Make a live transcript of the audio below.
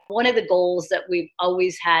one of the goals that we've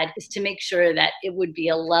always had is to make sure that it would be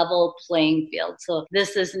a level playing field. So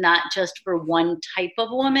this is not just for one type of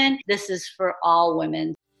woman. This is for all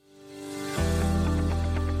women.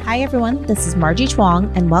 Hi, everyone. This is Margie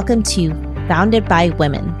Chuang, and welcome to Founded by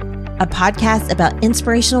Women, a podcast about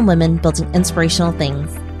inspirational women building inspirational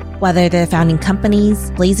things. Whether they're founding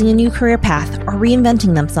companies, blazing a new career path, or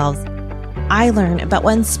reinventing themselves, I learn about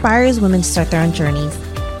what inspires women to start their own journeys,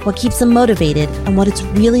 what keeps them motivated, and what it's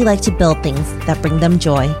really like to build things that bring them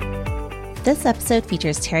joy. This episode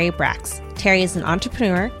features Terry Brax. Terry is an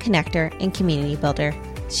entrepreneur, connector, and community builder.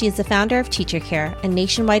 She is the founder of Teacher Care, a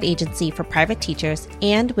nationwide agency for private teachers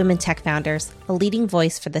and women tech founders, a leading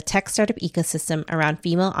voice for the tech startup ecosystem around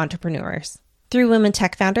female entrepreneurs. Through Women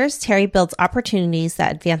Tech Founders, Terry builds opportunities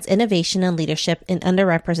that advance innovation and leadership in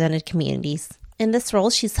underrepresented communities. In this role,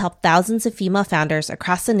 she's helped thousands of female founders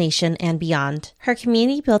across the nation and beyond. Her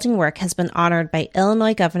community building work has been honored by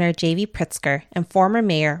Illinois Governor J.B. Pritzker and former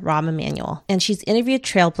Mayor Rahm Emanuel, and she's interviewed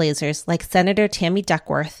trailblazers like Senator Tammy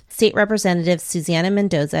Duckworth, State Representative Susana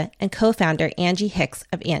Mendoza, and co-founder Angie Hicks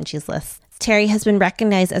of Angie's List. Terry has been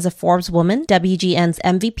recognized as a Forbes Woman, WGN's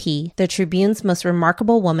MVP, the Tribune's Most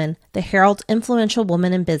Remarkable Woman, the Herald's Influential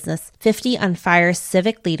Woman in Business, 50 on Fire's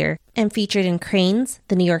Civic Leader, and featured in Crain's,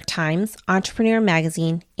 The New York Times, Entrepreneur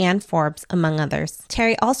Magazine, and Forbes, among others.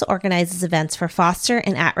 Terry also organizes events for foster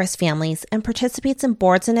and at-risk families and participates in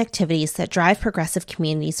boards and activities that drive progressive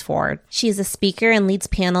communities forward. She is a speaker and leads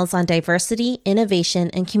panels on diversity, innovation,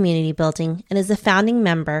 and community building, and is a founding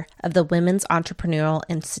member of the Women's Entrepreneurial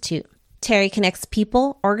Institute. Terry connects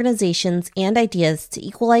people, organizations, and ideas to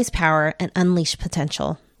equalize power and unleash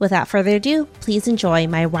potential. Without further ado, please enjoy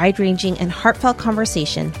my wide-ranging and heartfelt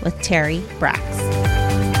conversation with Terry Brax.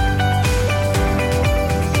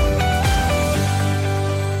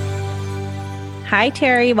 Hi,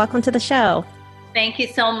 Terry. Welcome to the show. Thank you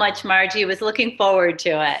so much, Margie. I was looking forward to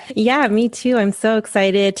it. Yeah, me too. I'm so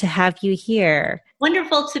excited to have you here.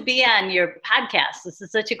 Wonderful to be on your podcast. This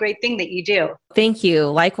is such a great thing that you do. Thank you.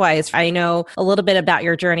 Likewise, I know a little bit about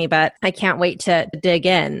your journey, but I can't wait to dig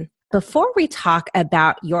in. Before we talk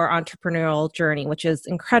about your entrepreneurial journey, which is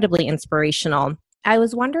incredibly inspirational, I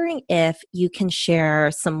was wondering if you can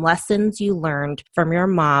share some lessons you learned from your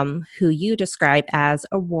mom, who you describe as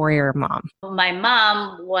a warrior mom. My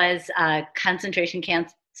mom was a concentration camp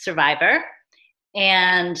survivor,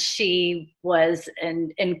 and she was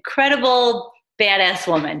an incredible badass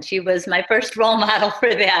woman. She was my first role model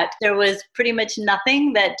for that. There was pretty much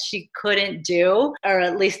nothing that she couldn't do, or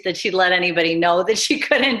at least that she let anybody know that she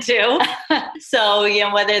couldn't do. So,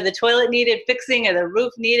 whether the toilet needed fixing or the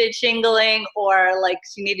roof needed shingling or like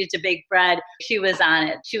she needed to bake bread, she was on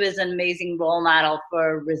it. She was an amazing role model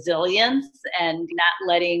for resilience and not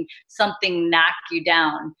letting something knock you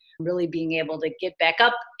down, really being able to get back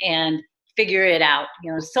up and figure it out.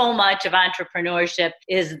 So much of entrepreneurship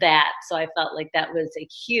is that. So I felt like that was a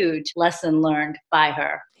huge lesson learned by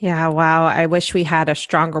her. Yeah, wow. I wish we had a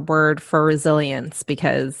stronger word for resilience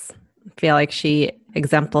because I feel like she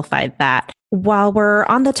exemplified that. While we're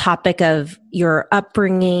on the topic of your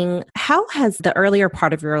upbringing, how has the earlier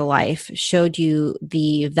part of your life showed you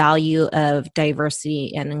the value of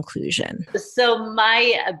diversity and inclusion? So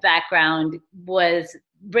my background was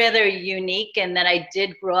rather unique in that I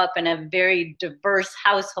did grow up in a very diverse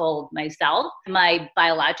household myself. My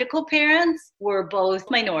biological parents were both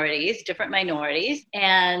minorities, different minorities.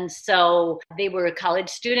 And so they were college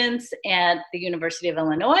students at the University of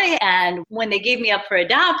Illinois. And when they gave me up for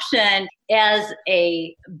adoption as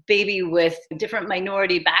a baby with different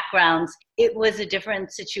minority backgrounds, it was a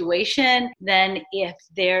different situation than if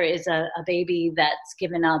there is a baby that's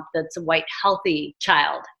given up that's a white, healthy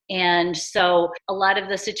child. And so a lot of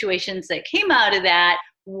the situations that came out of that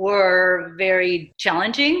were very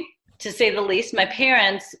challenging, to say the least. My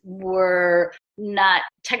parents were not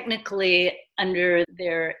technically under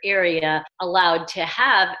their area allowed to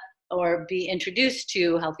have or be introduced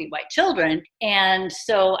to healthy white children. And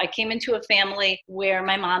so I came into a family where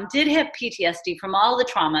my mom did have PTSD from all the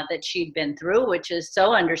trauma that she'd been through, which is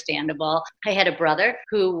so understandable. I had a brother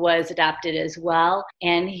who was adopted as well,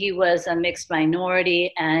 and he was a mixed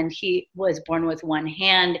minority, and he was born with one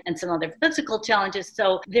hand and some other physical challenges.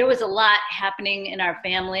 So there was a lot happening in our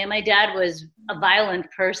family, and my dad was a violent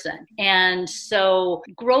person. And so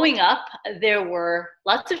growing up, there were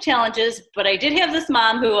lots of challenges, but I did have this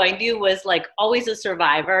mom who I knew was like always a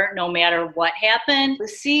survivor, no matter what happened.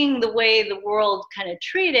 Seeing the way the world kind of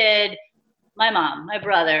treated my mom, my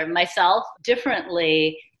brother, myself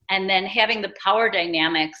differently, and then having the power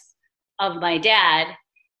dynamics of my dad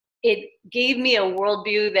it gave me a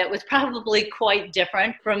worldview that was probably quite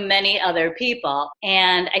different from many other people.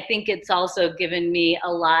 And I think it's also given me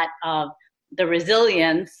a lot of the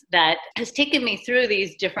resilience that has taken me through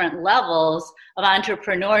these different levels of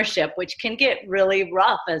entrepreneurship, which can get really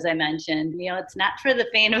rough, as I mentioned. It's not for the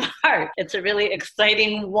faint of heart. It's a really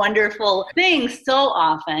exciting, wonderful thing so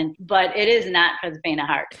often, but it is not for the faint of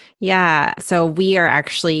heart. Yeah. So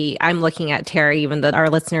I'm looking at Terry, even though our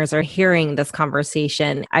listeners are hearing this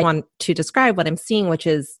conversation. I want to describe what I'm seeing, which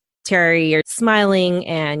is Terry, you're smiling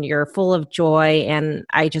and you're full of joy. And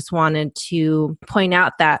I just wanted to point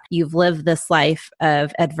out that you've lived this life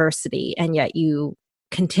of adversity, and yet you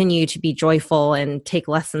continue to be joyful and take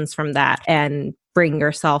lessons from that and bring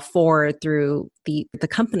yourself forward through the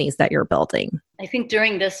companies that you're building. I think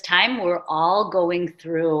during this time, we're all going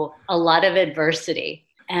through a lot of adversity.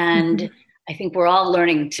 And I think we're all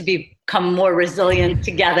learning to become more resilient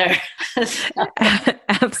together.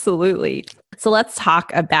 Absolutely. So let's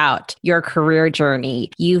talk about your career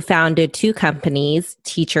journey. You founded 2 companies,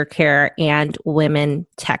 Teacher Care and Women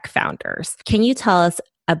Tech Founders. Can you tell us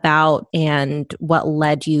about and what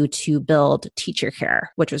led you to build Teacher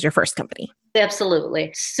Care, which was your first company?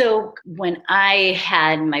 Absolutely. So when I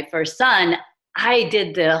had my first son, I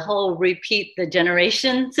did the whole repeat the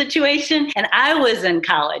generation situation, and I was in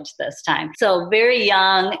college this time. So very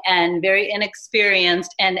young and very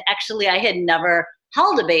inexperienced. And actually, I had never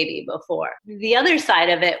held a baby before. The other side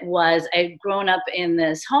of it was I'd grown up in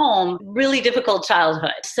this home, really difficult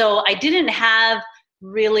childhood. So I didn't have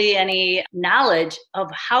really any knowledge of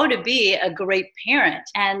how to be a great parent.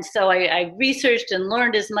 And so I researched and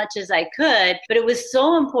learned as much as I could, but it was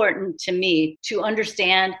so important to me to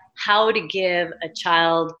understand how to give a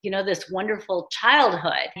child, this wonderful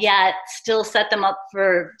childhood, yet still set them up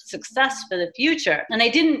for success for the future. And I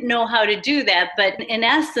didn't know how to do that, but in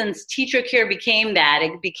essence, Teacher Care became that.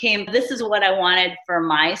 It became, this is what I wanted for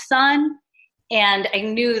my son. And I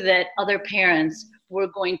knew that other parents were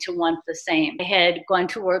going to want the same. I had gone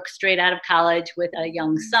to work straight out of college with a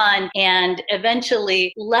young son and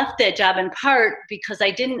eventually left that job in part because I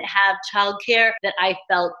didn't have childcare that I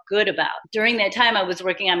felt good about. During that time, I was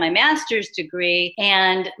working on my master's degree,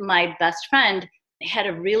 and my best friend had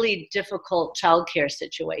a really difficult childcare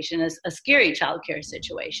situation, a scary childcare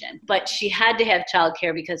situation. But she had to have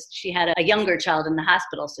childcare because she had a younger child in the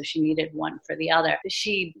hospital, so she needed one for the other.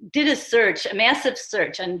 She did a massive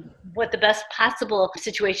search on what the best possible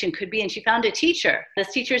situation could be, and she found a teacher.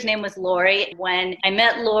 This teacher's name was Lori. When I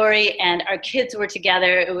met Lori and our kids were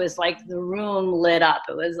together, it was like the room lit up.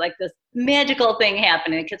 It was like this magical thing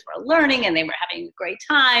happening. The kids were learning and they were having a great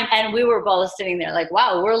time. And we were both sitting there like,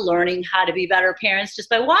 wow, we're learning how to be better parents just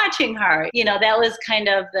by watching her. That was kind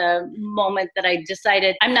of the moment that I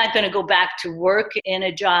decided I'm not going to go back to work in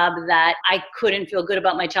a job that I couldn't feel good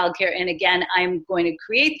about my childcare. And again, I'm going to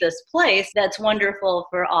create this place that's wonderful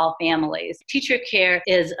for all families. Teacher Care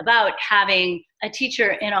is about having a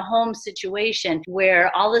teacher in a home situation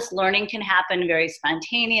where all this learning can happen very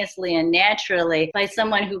spontaneously and naturally by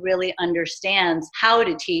someone who really understands how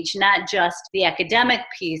to teach, not just the academic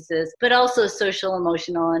pieces, but also social,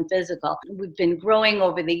 emotional, and physical. We've been growing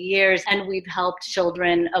over the years, and we've helped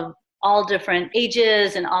children of all different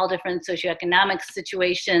ages and all different socioeconomic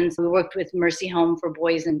situations. We worked with Mercy Home for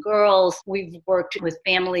boys and girls. We've worked with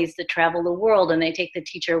families that travel the world and they take the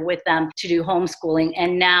teacher with them to do homeschooling.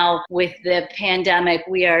 And now with the pandemic,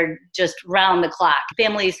 we are just round the clock.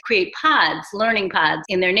 Families create pods, learning pods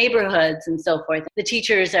in their neighborhoods and so forth. The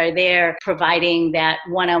teachers are there providing that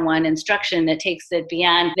one-on-one instruction that takes it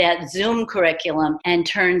beyond that Zoom curriculum and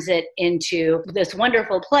turns it into this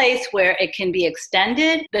wonderful place where it can be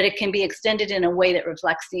extended, but it can be extended in a way that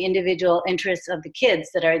reflects the individual interests of the kids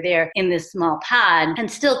that are there in this small pod and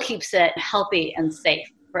still keeps it healthy and safe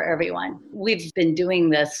for everyone. We've been doing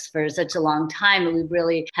this for such a long time, and we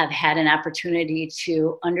really have had an opportunity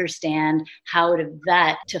to understand how to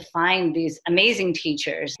vet, to find these amazing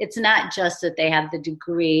teachers. It's not just that they have the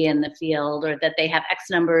degree in the field or that they have X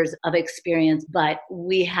numbers of experience, but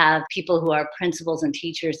we have people who are principals and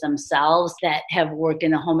teachers themselves that have worked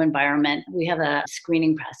in the home environment. We have a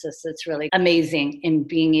screening process that's really amazing in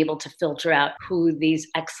being able to filter out who these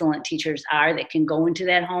excellent teachers are that can go into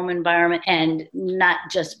that home environment and not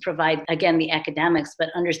just just provide, again, the academics, but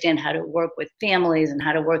understand how to work with families and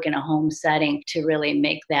how to work in a home setting to really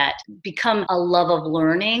make that become a love of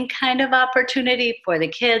learning kind of opportunity for the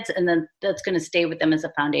kids. And then that's going to stay with them as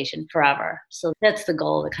a foundation forever. So that's the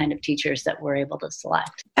goal, the kind of teachers that we're able to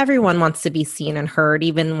select. Everyone wants to be seen and heard,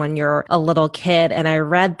 even when you're a little kid. And I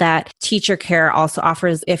read that Teacher Care also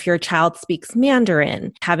offers, if your child speaks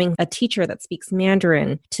Mandarin, having a teacher that speaks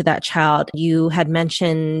Mandarin to that child. You had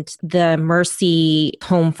mentioned the Mercy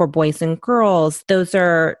Home for Boys and Girls. Those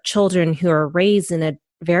are children who are raised in a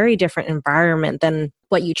very different environment than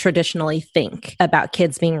what you traditionally think about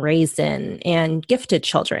kids being raised in, and gifted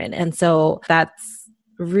children. And so that's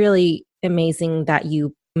really amazing that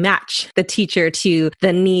you match the teacher to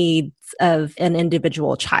the needs of an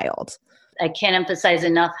individual child. I can't emphasize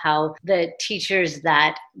enough how the teachers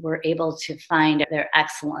that we're able to find their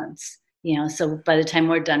excellence. So by the time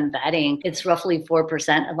we're done vetting, it's roughly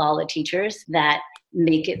 4% of all the teachers that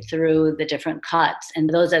make it through the different cuts. And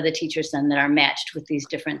those are the teachers then that are matched with these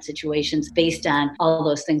different situations based on all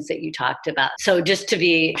those things that you talked about. So just to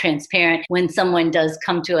be transparent, when someone does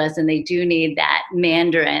come to us and they do need that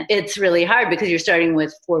Mandarin, it's really hard because you're starting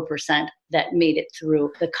with 4% that made it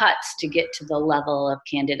through the cuts to get to the level of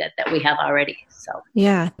candidate that we have already. So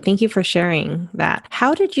yeah, thank you for sharing that.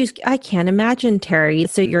 I can't imagine, Terry.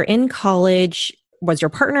 So you're in college. Was your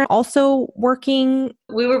partner also working?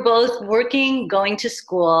 We were both working, going to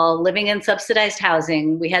school, living in subsidized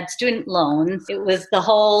housing. We had student loans. It was the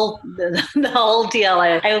whole deal.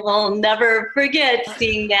 I will never forget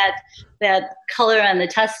seeing that color on the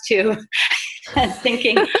test tube and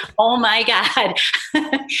thinking, oh my God.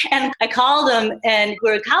 And I called him, and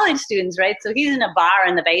we're college students, right? So he's in a bar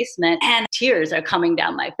in the basement and tears are coming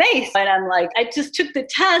down my face. And I'm like, I just took the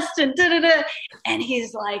test and da-da-da. And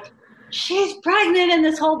he's like, she's pregnant, and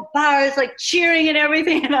this whole bar is like cheering and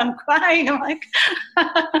everything, and I'm crying. I'm like,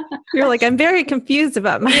 you're like, I'm very confused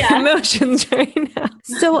about my emotions right now.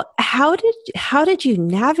 So how did you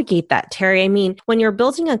navigate that, Terry? I mean, when you're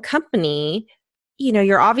building a company,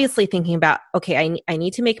 you're obviously thinking about, okay, I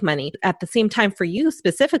need to make money. At the same time, for you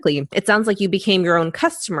specifically, it sounds like you became your own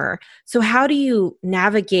customer. So how do you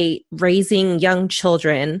navigate raising young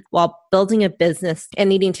children while building a business and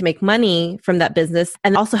needing to make money from that business,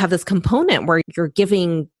 and also have this component where you're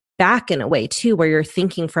giving back in a way too, where you're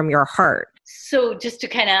thinking from your heart? So just to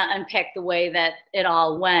kind of unpack the way that it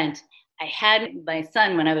all went, I had my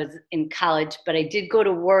son when I was in college, but I did go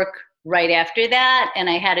to work right after that. And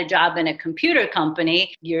I had a job in a computer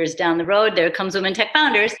company years down the road. There comes Women Tech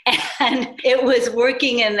Founders. And it was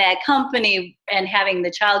working in that company and having the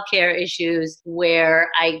childcare issues where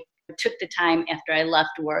I took the time after I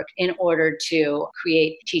left work in order to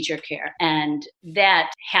create Teacher Care. And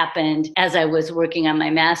that happened as I was working on my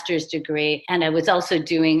master's degree. And I was also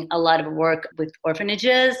doing a lot of work with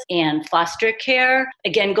orphanages and foster care.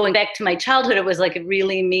 Again, going back to my childhood, it was like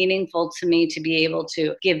really meaningful to me to be able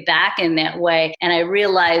to give back in that way. And I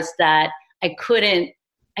realized that I couldn't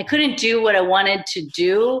do what I wanted to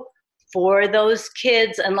do for those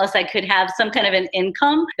kids unless I could have some kind of an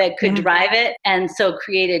income that could drive it. And so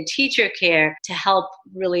created Teacher Care to help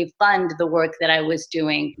really fund the work that I was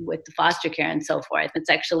doing with the foster care and so forth. It's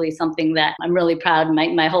actually something that I'm really proud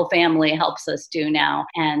my whole family helps us do now.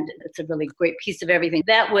 And it's a really great piece of everything.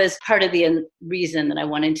 That was part of the reason that I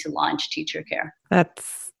wanted to launch Teacher Care.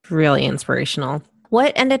 That's really inspirational.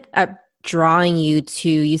 What ended up drawing you to,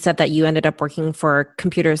 you said that you ended up working for a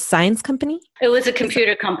computer science company? It was a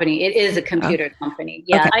computer company. It is a computer company.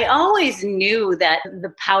 Yeah. Okay. I always knew that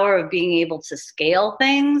the power of being able to scale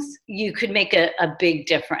things, you could make a big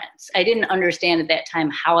difference. I didn't understand at that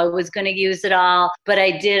time how I was going to use it all, but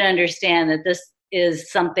I did understand that this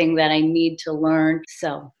is something that I need to learn.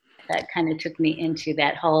 So that kind of took me into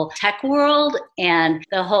that whole tech world and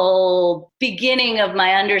the whole beginning of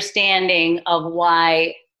my understanding of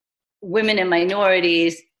why women and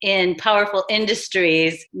minorities in powerful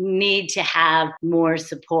industries need to have more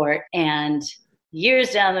support. And years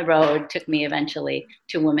down the road took me eventually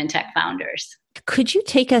to Women Tech Founders. Could you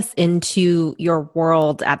take us into your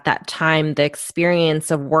world at that time, the experience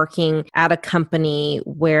of working at a company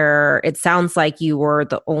where it sounds like you were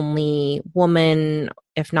the only woman,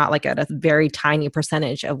 if not like at a very tiny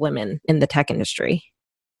percentage of women in the tech industry?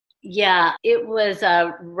 Yeah, it was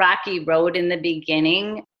a rocky road in the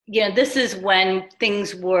beginning. This is when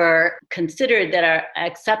things were considered that are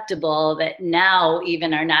acceptable that now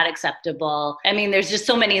even are not acceptable. I mean, there's just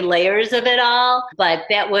so many layers of it all, but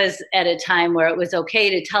that was at a time where it was okay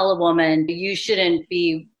to tell a woman, you shouldn't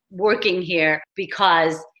be working here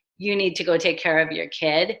because you need to go take care of your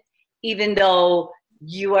kid, even though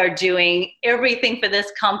you are doing everything for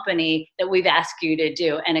this company that we've asked you to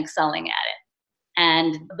do and excelling at it.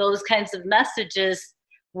 And those kinds of messages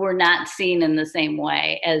were not seen in the same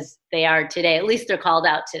way as they are today. At least they're called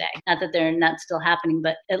out today. Not that they're not still happening,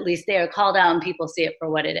 but at least they are called out and people see it for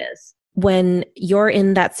what it is. When you're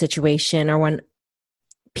in that situation, or when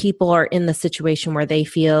people are in the situation where they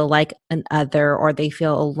feel like an other or they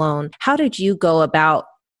feel alone, how did you go about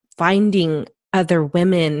finding other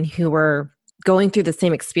women who were going through the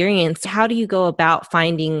same experience? How do you go about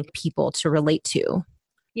finding people to relate to?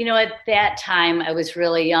 You know, at that time, I was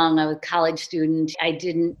really young. I was a college student. I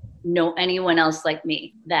didn't know anyone else like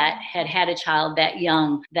me that had had a child that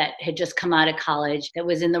young, that had just come out of college, that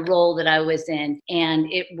was in the role that I was in. And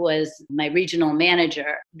it was my regional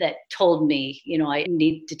manager that told me, you know, I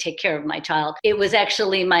need to take care of my child. It was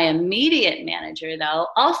actually my immediate manager, though,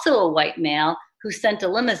 also a white male, who sent a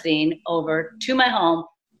limousine over to my home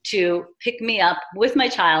to pick me up with my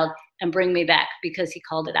child and bring me back because he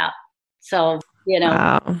called it out. So, you know,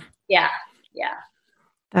 Wow. Yeah.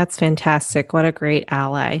 That's fantastic. What a great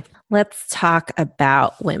ally. Let's talk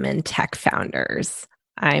about women tech founders.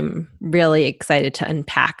 I'm really excited to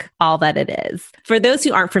unpack all that it is. For those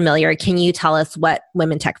who aren't familiar, can you tell us what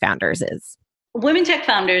Women Tech Founders is? Women Tech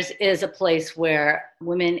Founders is a place where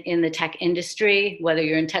women in the tech industry, whether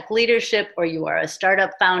you're in tech leadership or you are a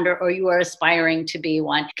startup founder or you are aspiring to be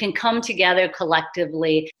one, can come together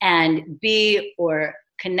collectively and be or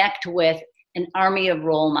connect with an army of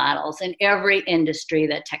role models in every industry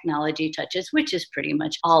that technology touches, which is pretty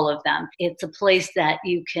much all of them. It's a place that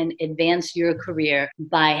you can advance your career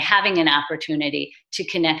by having an opportunity to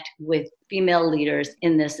connect with female leaders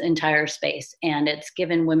in this entire space. And it's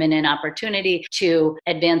given women an opportunity to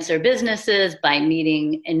advance their businesses by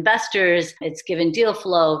meeting investors. It's given deal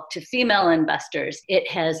flow to female investors. It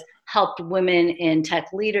has helped women in tech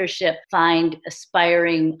leadership find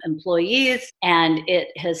aspiring employees, and it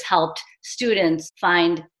has helped students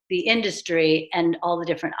find the industry and all the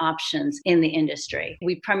different options in the industry.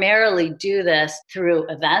 We primarily do this through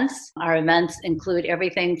events. Our events include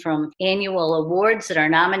everything from annual awards that are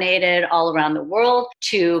nominated all around the world,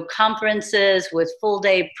 to conferences with full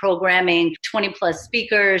day programming, 20 plus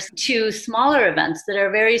speakers, to smaller events that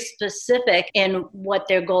are very specific in what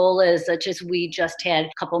their goal is, such as we just had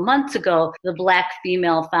a couple months ago, the Black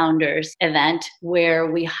Female Founders event,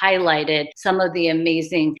 where we highlighted some of the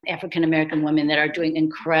amazing African American women that are doing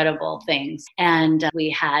incredible things. And we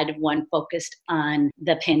had one focused on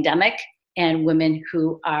the pandemic and women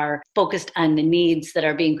who are focused on the needs that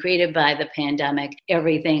are being created by the pandemic,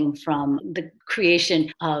 everything from the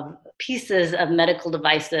creation of pieces of medical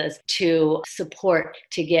devices to support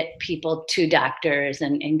to get people to doctors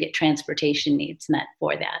and get transportation needs met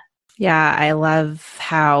for that. Yeah, I love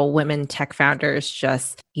how Women Tech Founders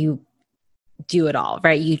you do it all,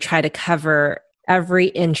 right? You try to cover every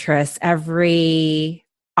interest, every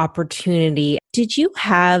opportunity. Did you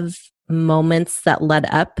have moments that led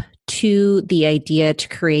up to the idea to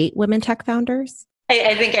create Women Tech Founders?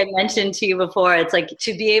 I think I mentioned to you before, it's like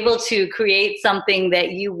to be able to create something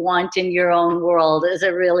that you want in your own world is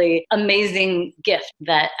a really amazing gift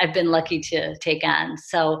that I've been lucky to take on.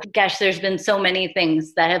 So, gosh, there's been so many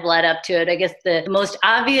things that have led up to it. I guess the most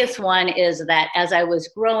obvious one is that as I was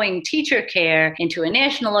growing Teacher Care into a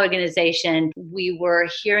national organization, we were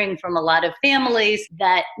hearing from a lot of families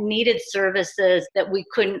that needed services that we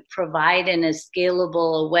couldn't provide in as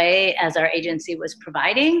scalable a way as our agency was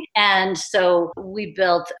providing. And so we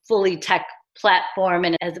built fully tech platform.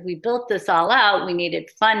 And as we built this all out, we needed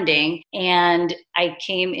funding. And I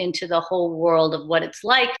came into the whole world of what it's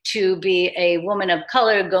like to be a woman of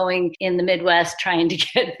color going in the Midwest trying to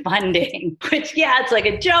get funding, which, it's like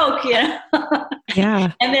a joke, you know?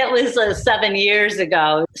 Yeah. And that was 7 years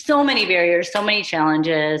ago. So many barriers, so many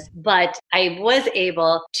challenges, but I was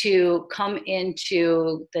able to come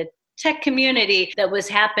into the tech community that was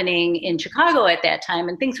happening in Chicago at that time,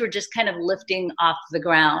 and things were just kind of lifting off the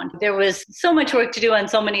ground. There was so much work to do on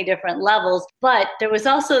so many different levels, but there was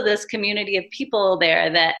also this community of people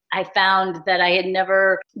there that I found that I had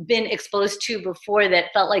never been exposed to before that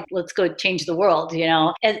felt like, let's go change the world, you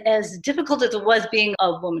know. As difficult as it was being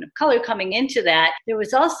a woman of color coming into that, there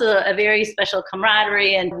was also a very special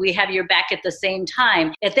camaraderie, and we have your back at the same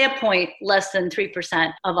time. At that point, less than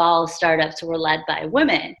 3% of all startups were led by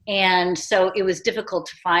women. And And so it was difficult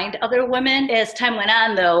to find other women. As time went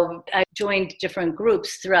on, though, I joined different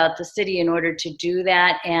groups throughout the city in order to do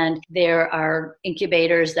that. And there are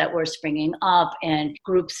incubators that were springing up and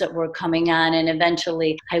groups that were coming on. And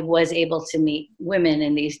eventually I was able to meet women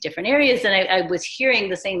in these different areas. And I was hearing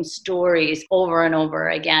the same stories over and over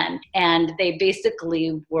again. And they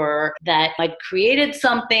basically were that I'd created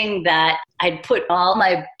something that I'd put all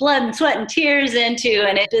my blood and sweat and tears into,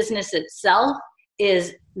 and business itself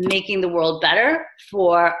is making the world better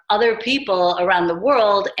for other people around the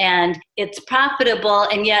world, and it's profitable,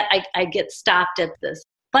 and yet I get stopped at this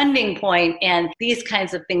funding point, and these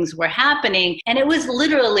kinds of things were happening. And it was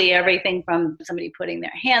literally everything from somebody putting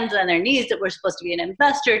their hands on their knees that we're supposed to be an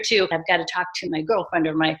investor to, I've got to talk to my girlfriend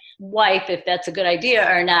or my wife if that's a good idea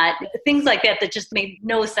or not. Things like that just made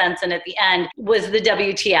no sense. And at the end was the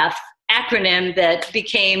WTF acronym that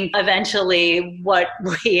became eventually what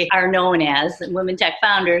we are known as, Women Tech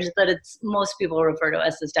Founders, but most people refer to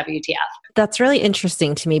us as WTF. That's really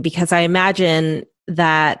interesting to me because I imagine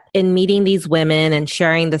that in meeting these women and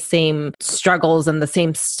sharing the same struggles and the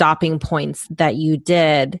same stopping points that you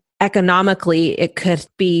did, economically, it could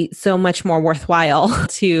be so much more worthwhile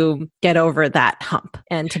to get over that hump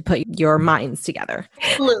and to put your minds together.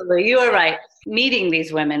 Absolutely. You are right. Meeting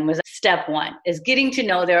these women was step one, is getting to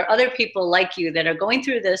know there are other people like you that are going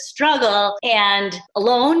through this struggle and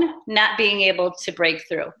alone, not being able to break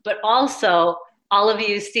through, but also all of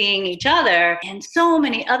you seeing each other and so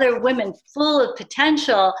many other women full of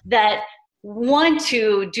potential that want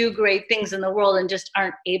to do great things in the world and just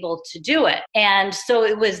aren't able to do it. And so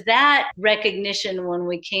it was that recognition when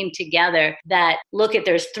we came together that, look at,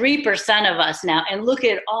 there's 3% of us now, and look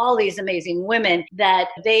at all these amazing women that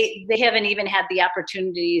they haven't even had the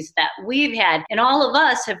opportunities that we've had. And all of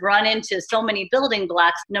us have run into so many building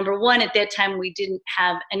blocks. Number one, at that time, we didn't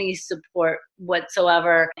have any support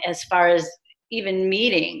whatsoever as far as even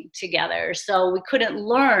meeting together. So we couldn't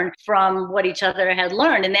learn from what each other had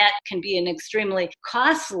learned. And that can be an extremely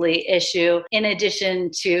costly issue in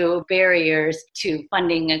addition to barriers to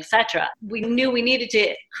funding, etc. We knew we needed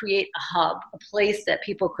to create a hub, a place that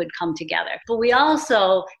people could come together. But we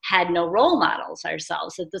also had no role models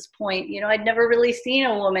ourselves at this point. I'd never really seen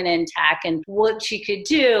a woman in tech and what she could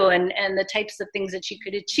do and the types of things that she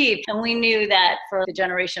could achieve. And we knew that for the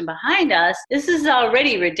generation behind us, this is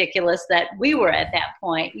already ridiculous that we were at that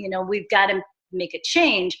point. We've got to make a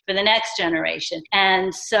change for the next generation.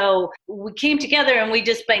 And so we came together, and we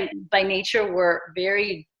just by nature were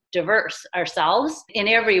very diverse ourselves in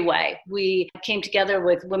every way. We came together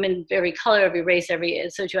with women of every color, every race, every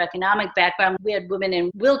socioeconomic background. We had women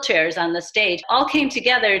in wheelchairs on the stage, all came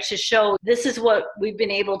together to show this is what we've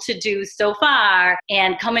been able to do so far,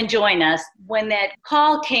 and come and join us. When that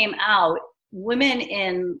call came out, women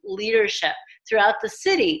in leadership throughout the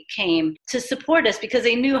city came to support us because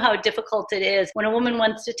they knew how difficult it is when a woman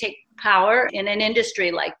wants to take power in an industry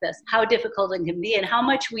like this, how difficult it can be and how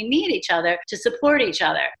much we need each other to support each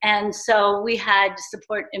other. And so we had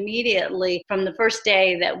support immediately from the first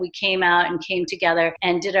day that we came out and came together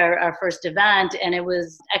and did our first event. And it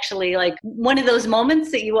was actually like one of those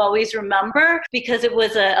moments that you always remember because it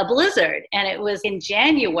was a blizzard, and it was in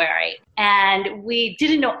January. And we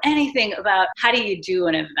didn't know anything about how do you do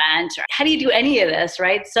an event or how do you do any of this,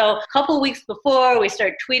 right? So a couple of weeks before, we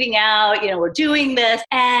start tweeting out, we're doing this.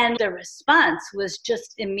 And the response was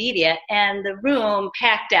just immediate, and the room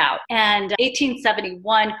packed out. And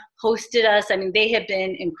 1871 hosted us. I mean, they have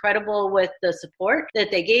been incredible with the support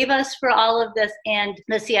that they gave us for all of this. And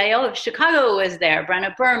the CIO of Chicago was there,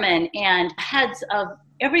 Brenna Berman, and heads of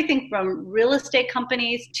everything from real estate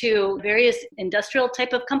companies to various industrial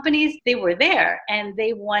type of companies. They were there, and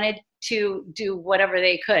they wanted to do whatever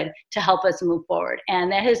they could to help us move forward.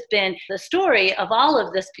 And that has been the story of all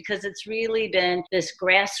of this, because it's really been this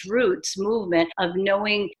grassroots movement of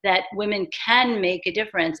knowing that women can make a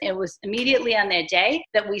difference. It was immediately on that day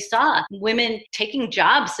that we saw women taking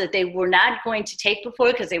jobs that they were not going to take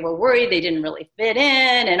before because they were worried they didn't really fit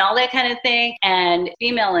in and all that kind of thing. And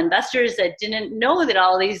female investors that didn't know that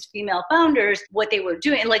all these female founders, what they were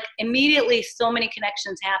doing. Like immediately so many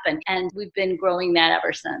connections happened, and we've been growing that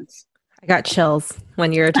ever since. I got chills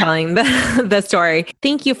when you were telling the story.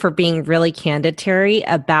 Thank you for being really candid, Terry,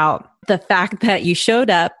 about the fact that you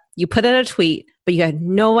showed up, you put in a tweet, but you had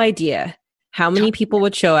no idea how many people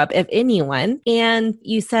would show up, if anyone. And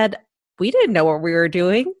you said, we didn't know what we were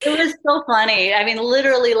doing. It was so funny. I mean,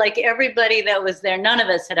 literally, like everybody that was there, none of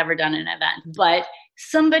us had ever done an event, but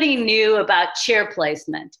somebody knew about chair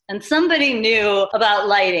placement and somebody knew about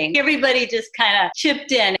lighting. Everybody just kind of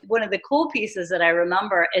chipped in. One of the cool pieces that I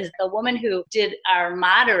remember is the woman who did our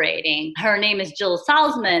moderating. Her name is Jill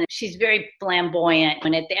Salzman. She's very flamboyant.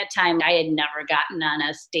 And at that time, I had never gotten on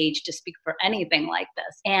a stage to speak for anything like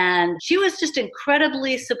this. And she was just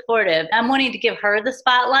incredibly supportive. I'm wanting to give her the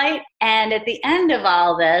spotlight. And at the end of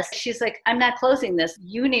all this, she's like, I'm not closing this.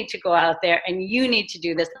 You need to go out there and you need to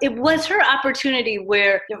do this. It was her opportunity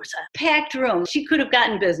where there was a packed room. She could have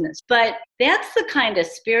gotten business. But that's the kind of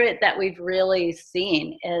spirit that we've really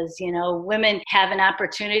seen is, women have an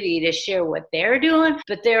opportunity to share what they're doing,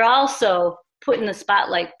 but they're also putting the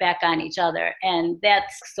spotlight back on each other. And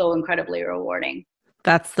that's so incredibly rewarding.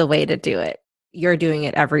 That's the way to do it. You're doing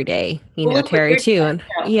it every day, Terry, too. And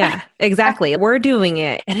yeah, exactly. We're doing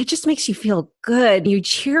it. And it just makes you feel good. You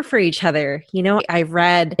cheer for each other. I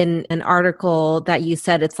read in an article that you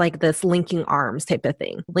said it's like this linking arms type of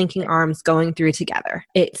thing, linking arms going through together.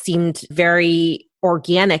 It seemed very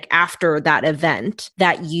organic after that event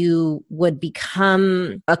that you would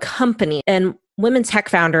become a company. And Women Tech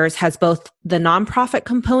Founders has both the nonprofit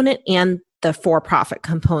component and the for-profit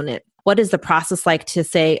component. What is the process like to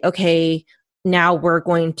say, okay, now we're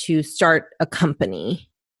going to start a company?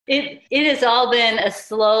 It has all been a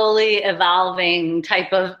slowly evolving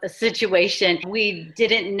type of situation. We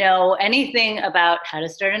didn't know anything about how to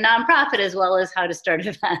start a nonprofit as well as how to start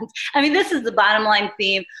events. I mean, this is the bottom line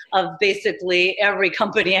theme of basically every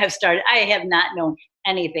company I've started. I have not known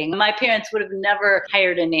anything. My parents would have never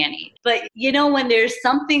hired a nanny. But when there's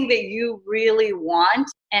something that you really want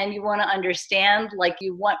and you want to understand, like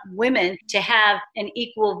you want women to have an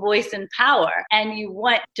equal voice and power, and you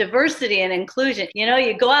want diversity and inclusion,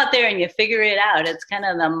 you go out there and you figure it out. It's kind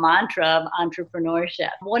of the mantra of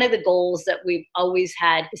entrepreneurship. One of the goals that we've always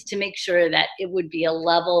had is to make sure that it would be a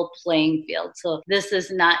level playing field. So this is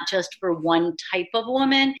not just for one type of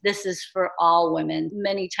woman. This is for all women.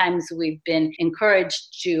 Many times we've been encouraged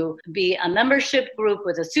to be a membership group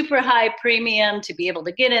with a super high premium to be able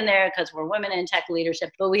to get in there because we're women in tech leadership.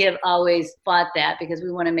 But we have always fought that because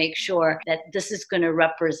we want to make sure that this is going to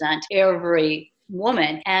represent every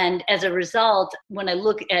woman. And as a result, when I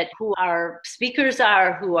look at who our speakers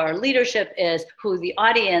are, who our leadership is, who the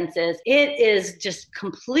audience is, it is just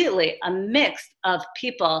completely a mix of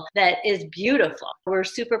people that is beautiful. We're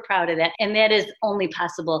super proud of that. And that is only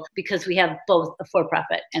possible because we have both a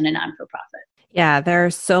for-profit and a non-for-profit. Yeah, there are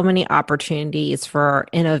so many opportunities for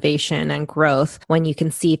innovation and growth when you can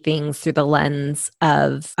see things through the lens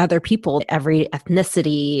of other people, every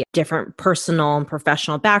ethnicity, different personal and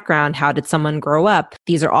professional background. How did someone grow up?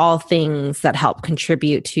 These are all things that help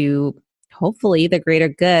contribute to hopefully the greater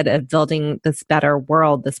good of building this better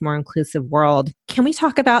world, this more inclusive world. Can we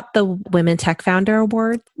talk about the Women Tech Founder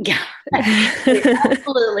Award? Yeah, we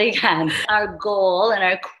absolutely can. Our goal and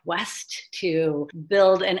our quest to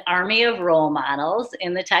build an army of role models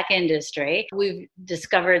in the tech industry, we've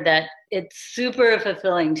discovered that it's super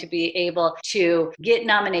fulfilling to be able to get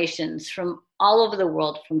nominations from all over the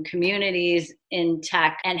world, from communities in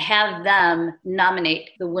tech, and have them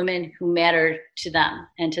nominate the women who matter to them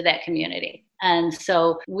and to that community. And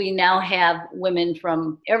so we now have women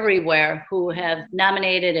from everywhere who have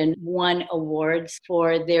nominated and won awards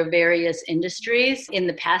for their various industries. In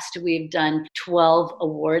the past, we've done 12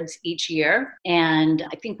 awards each year. And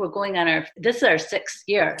I think we're going on this is our 6th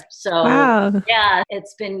year. So wow. Yeah,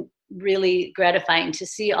 it's been really gratifying to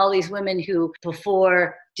see all these women who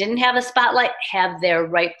before didn't have a spotlight have their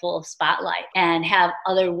rightful spotlight, and have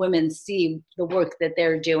other women see the work that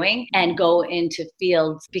they're doing and go into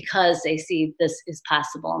fields because they see this is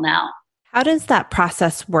possible now. How does that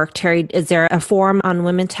process work, Terry? Is there a forum on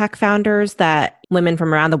Women Tech Founders that women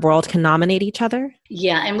from around the world can nominate each other?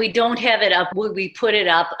 Yeah, and we don't have it up. We put it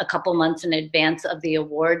up a couple months in advance of the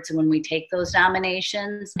awards when we take those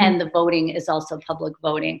nominations. Mm-hmm. And the voting is also public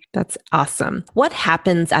voting. That's awesome. What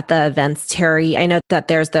happens at the events, Terry? I know that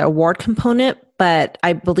there's the award component, but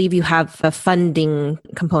I believe you have a funding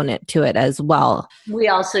component to it as well. We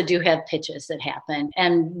also do have pitches that happen,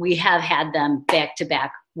 and we have had them back to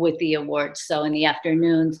back with the awards. So in the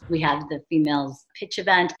afternoons, we have the females pitch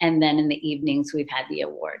event, and then in the evenings, we've had the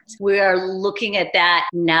awards. We are looking at that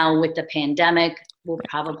now with the pandemic. We'll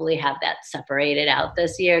probably have that separated out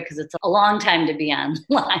this year because it's a long time to be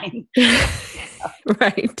online.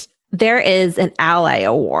 Right. There is an Ally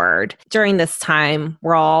Award. During this time,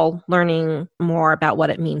 we're all learning more about what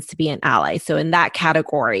it means to be an ally. So in that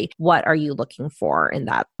category, what are you looking for in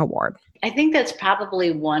that award? I think that's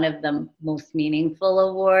probably one of the most meaningful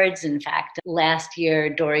awards. In fact, last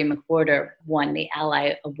year, Dory McWhorter won the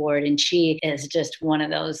Ally Award, and she is just one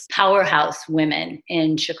of those powerhouse women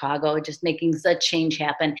in Chicago, just making such change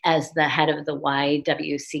happen as the head of the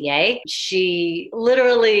YWCA. She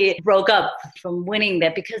literally broke up from winning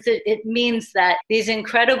that because it means that these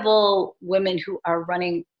incredible women who are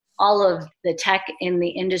running all of the tech in the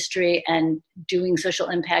industry and doing social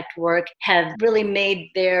impact work have really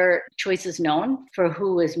made their choices known for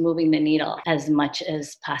who is moving the needle as much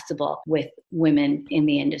as possible with women in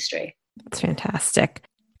the industry. That's fantastic.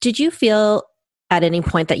 Did you feel at any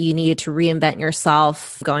point that you needed to reinvent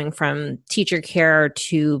yourself, going from teacher care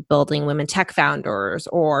to building women tech founders,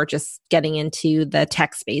 or just getting into the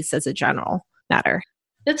tech space as a general matter?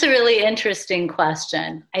 That's a really interesting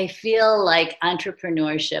question. I feel like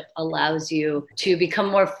entrepreneurship allows you to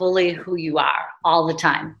become more fully who you are all the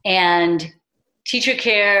time. And teacher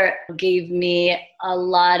care gave me a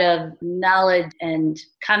lot of knowledge and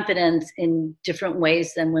confidence in different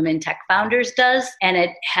ways than Women Tech Founders does. And it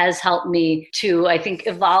has helped me to, I think,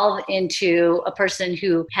 evolve into a person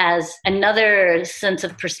who has another sense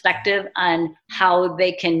of perspective on how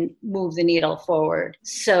they can move the needle forward.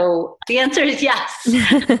 So the answer is yes.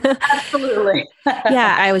 Absolutely.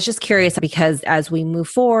 Yeah, I was just curious because as we move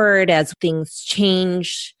forward, as things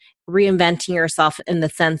change, reinventing yourself in the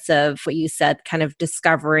sense of what you said, kind of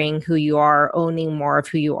discovering who you are, owning more of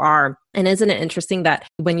who you are. And isn't it interesting that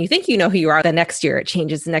when you think you know who you are, the next year it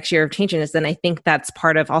changes, the next year of changes. And I think that's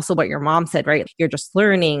part of also what your mom said, right? You're just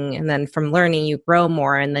learning. And then from learning, you grow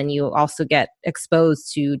more. And then you also get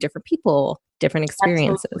exposed to different people, different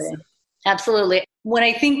experiences. Absolutely. When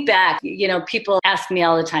I think back, people ask me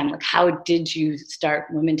all the time, like, how did you start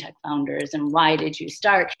Women Tech Founders and why did you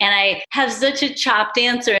start? And I have such a chopped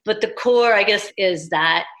answer, but the core, I guess, is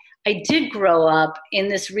that I did grow up in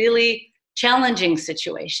this really challenging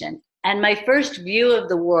situation. And my first view of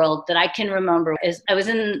the world that I can remember is I was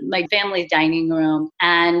in my family's dining room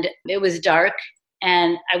and it was dark.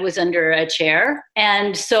 And I was under a chair.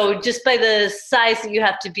 And so just by the size that you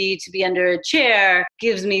have to be under a chair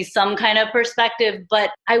gives me some kind of perspective,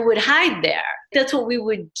 but I would hide there. That's what we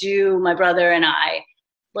would do, my brother and I.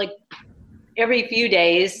 Like every few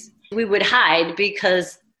days, we would hide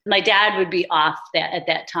because my dad would be off at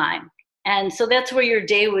that time. And so that's where your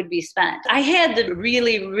day would be spent. I had the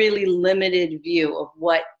really, really limited view of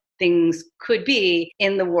what things could be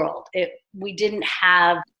in the world. We didn't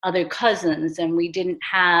have other cousins and we didn't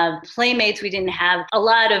have playmates. We didn't have a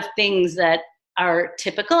lot of things that are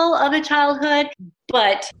typical of a childhood.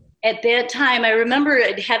 But at that time, I remember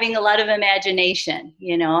having a lot of imagination,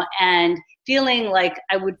 and feeling like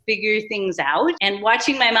I would figure things out and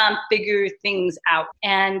watching my mom figure things out.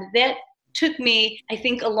 And that took me, I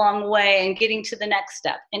think, a long way in getting to the next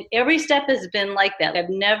step. And every step has been like that. I've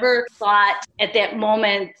never thought at that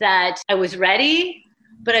moment that I was ready,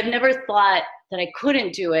 but I've never thought that I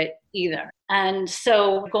couldn't do it either. And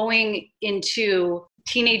so going into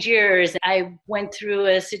teenage years, I went through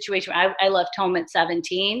a situation where I left home at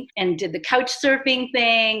 17 and did the couch surfing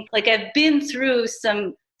thing. Like I've been through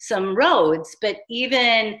some roads, but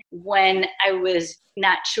even when I was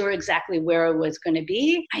not sure exactly where I was going to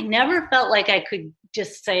be, I never felt like I could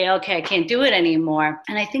just say, okay, I can't do it anymore.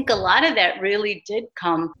 And I think a lot of that really did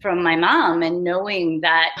come from my mom and knowing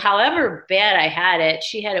that however bad I had it,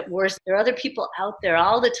 she had it worse. There are other people out there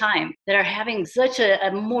all the time that are having such a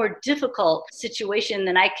more difficult situation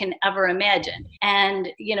than I can ever imagine. And,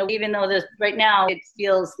 even though right now it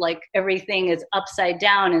feels like everything is upside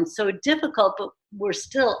down and so difficult, but we're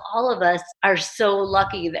still, all of us are so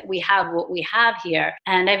lucky that we have what we have here.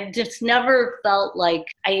 And I've just never felt like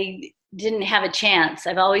I didn't have a chance.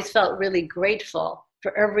 I've always felt really grateful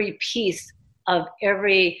for every piece of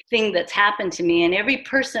everything that's happened to me. And every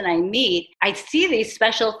person I meet, I see these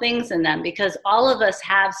special things in them because all of us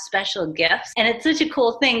have special gifts. And it's such a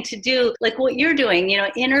cool thing to do, like what you're doing,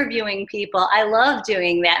 interviewing people. I love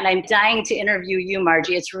doing that. And I'm dying to interview you,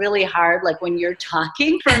 Margie. It's really hard, like when you're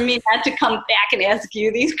talking, for me not to come back and ask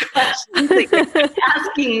you these questions like you're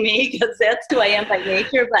asking me, because that's who I am by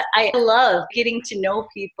nature. But I love getting to know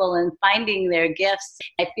people and finding their gifts.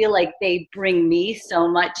 I feel like they bring me so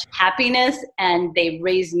much happiness and they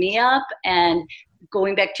raise me up. And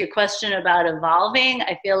going back to your question about evolving,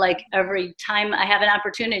 I feel like every time I have an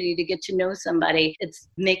opportunity to get to know somebody, it's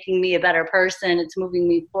making me a better person. It's moving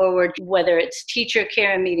me forward, whether it's teacher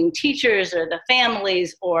care and meeting teachers or the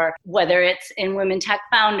families, or whether it's in Women Tech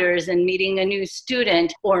Founders and meeting a new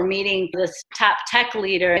student or meeting this top tech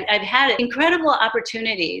leader. I've had incredible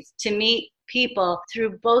opportunities to meet people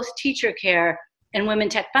through both teacher care and women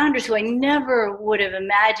tech founders who I never would have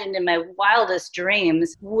imagined in my wildest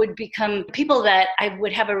dreams would become people that I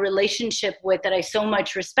would have a relationship with that I so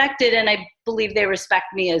much respected, and I believe they respect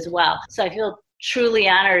me as well. So I feel truly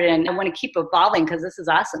honored, and I want to keep evolving because this is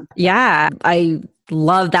awesome. Yeah, I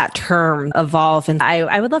love that term, evolve. And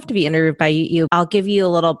I would love to be interviewed by you. I'll give you a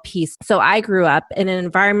little piece. So I grew up in an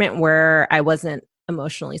environment where I wasn't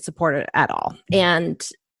emotionally supported at all. And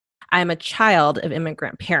I'm a child of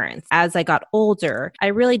immigrant parents. As I got older, I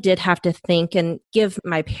really did have to think and give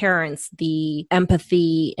my parents the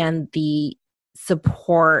empathy and the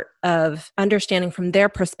support of understanding from their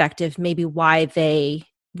perspective, maybe why they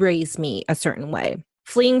raised me a certain way.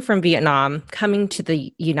 Fleeing from Vietnam, coming to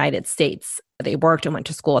the United States, they worked and went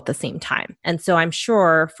to school at the same time. And so I'm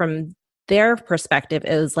sure from their perspective,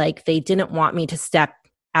 it was like they didn't want me to step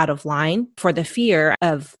out of line for the fear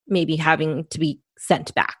of maybe having to be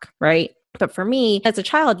sent back, right? But for me, as a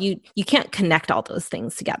child, you can't connect all those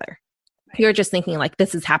things together. You're just thinking like,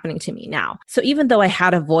 this is happening to me now. So even though I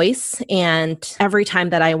had a voice, and every time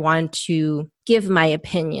that I wanted to give my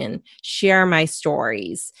opinion, share my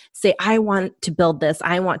stories, say, I want to build this,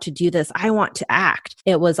 I want to do this, I want to act,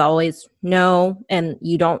 it was always no. And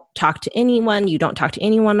you don't talk to anyone. You don't talk to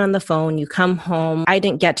anyone on the phone. You come home. I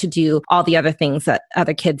didn't get to do all the other things that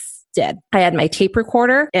other kids did. I had my tape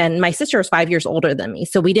recorder, and my sister was 5 years older than me.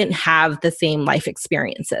 So we didn't have the same life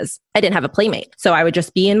experiences. I didn't have a playmate. So I would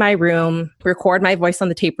just be in my room, record my voice on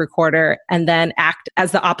the tape recorder, and then act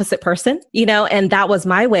as the opposite person, and that was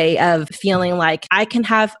my way of feeling like I can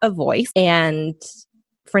have a voice. And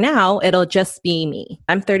for now, it'll just be me.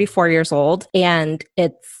 I'm 34 years old, and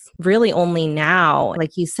it's really only now,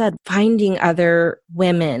 like you said, finding other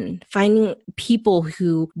women, finding people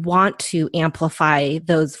who want to amplify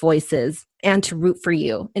those voices and to root for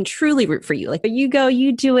you and truly root for you. Like you go,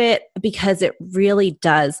 you do it, because it really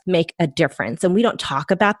does make a difference. And we don't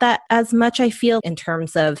talk about that as much, I feel, in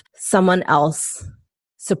terms of someone else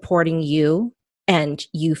supporting you and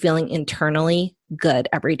you feeling internally good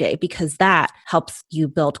every day, because that helps you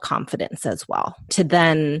build confidence as well. To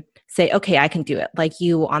then say, okay, I can do it. Like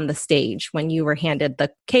you on the stage when you were handed the,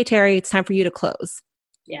 okay, Terry, it's time for you to close.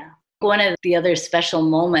 Yeah. One of the other special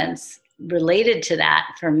moments related to that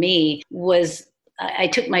for me was I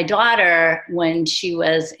took my daughter when she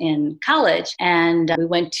was in college, and we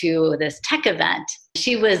went to this tech event.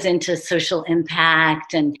 She was into social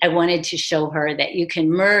impact, and I wanted to show her that you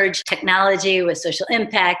can merge technology with social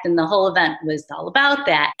impact, and the whole event was all about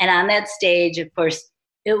that. And on that stage, of course,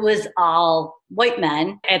 it was all white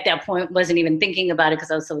men. At that point, wasn't even thinking about it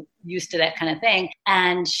because I was so used to that kind of thing.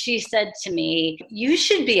 And she said to me, you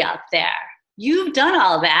should be up there. You've done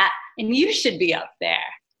all that, and you should be up there.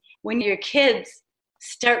 When your kids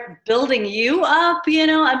start building you up,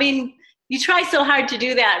 you try so hard to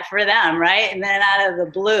do that for them, right? And then out of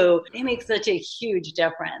the blue, it makes such a huge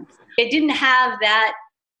difference. I didn't have that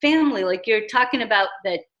family like you're talking about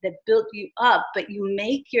that built you up, but you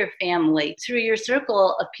make your family through your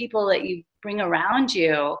circle of people that you bring around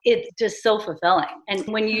you. It's just so fulfilling. And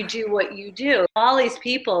when you do what you do, all these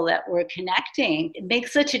people that we're connecting, it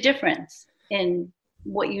makes such a difference in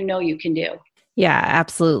what you can do. Yeah,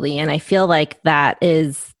 absolutely. And I feel like that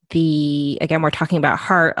is again, we're talking about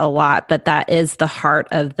heart a lot, but that is the heart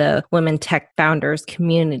of the Women Tech Founders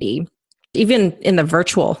community. Even in the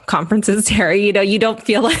virtual conferences, Terry, you don't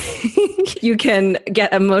feel like you can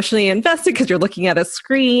get emotionally invested because you're looking at a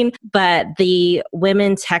screen. But the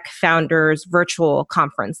Women Tech Founders virtual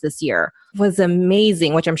conference this year was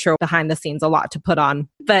amazing, which I'm sure behind the scenes a lot to put on.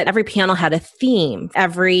 But every panel had a theme.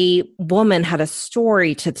 Every woman had a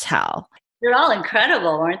story to tell. They're all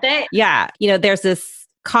incredible, weren't they? Yeah. There's this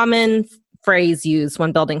common phrase used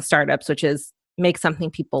when building startups, which is make something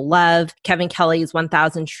people love. Kevin Kelly's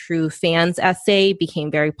 1,000 True Fans essay became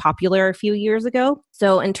very popular a few years ago.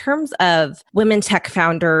 So in terms of women tech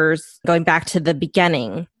founders, going back to the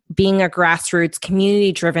beginning, being a grassroots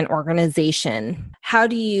community-driven organization, how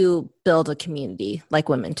do you build a community like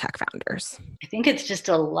Women Tech Founders? I think it's just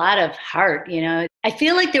a lot of heart. I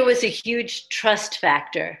feel like there was a huge trust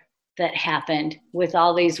factor that happened with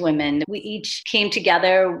all these women. We each came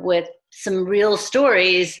together with some real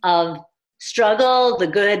stories of struggle, the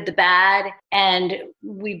good, the bad, and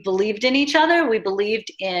we believed in each other. We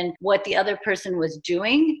believed in what the other person was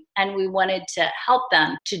doing, and we wanted to help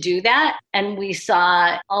them to do that. And we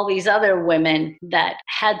saw all these other women that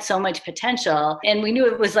had so much potential, and we knew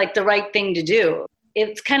it was like the right thing to do.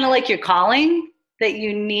 It's kind of like your calling, that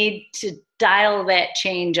you need to dial that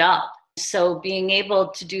change up So being able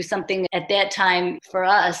to do something at that time for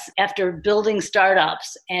us, after building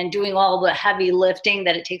startups and doing all the heavy lifting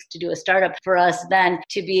that it takes to do a startup, for us then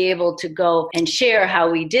to be able to go and share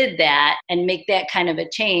how we did that and make that kind of a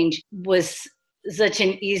change was such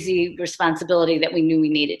an easy responsibility that we knew we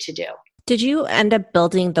needed to do. Did you end up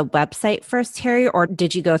building the website first, Terry, or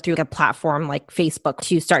did you go through a platform like Facebook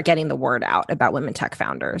to start getting the word out about women tech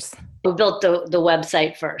founders? We built the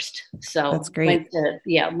website first. So that's great.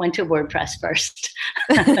 Went to WordPress first.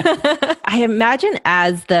 I imagine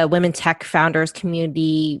as the women tech founders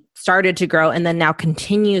community started to grow and then now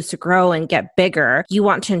continues to grow and get bigger, you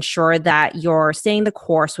want to ensure that you're staying the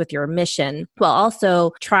course with your mission while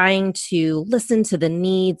also trying to listen to the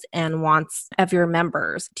needs and wants of your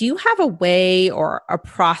members. Do you have a way or a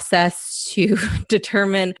process to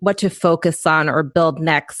determine what to focus on or build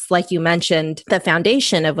next? Like you mentioned, the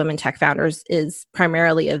foundation of Women Tech Founders is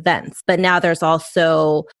primarily events, but now there's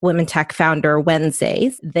also Women Tech Founder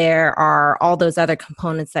Wednesdays. There are all those other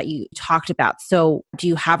components that you talked about. So do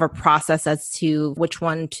you have a process as to which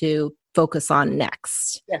one to focus on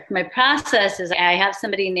next? Yes, my process is I have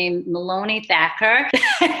somebody named Maloney Thacker.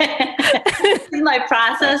 My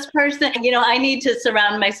process person. I need to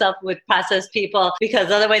surround myself with process people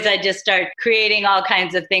because otherwise I just start creating all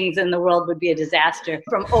kinds of things and the world would be a disaster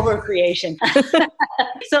from overcreation.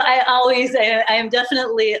 So I am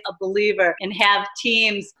definitely a believer in have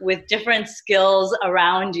teams with different skills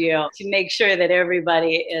around you to make sure that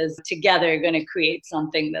everybody is together going to create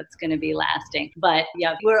something that's going to be lasting. But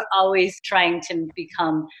yeah, we're always trying to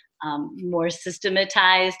become more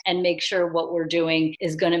systematized and make sure what we're doing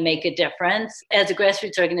is going to make a difference. As a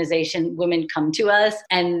grassroots organization, women come to us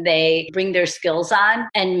and they bring their skills on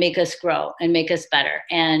and make us grow and make us better.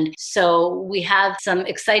 And so we have some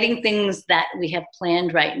exciting things that we have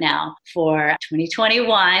planned right now for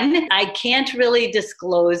 2021. I can't really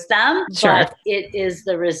disclose them, Sure. But it is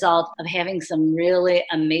the result of having some really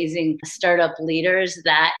amazing startup leaders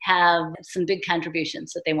that have some big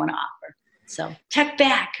contributions that they want to offer. So tech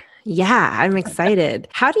back. Yeah, I'm excited.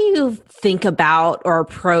 How do you think about or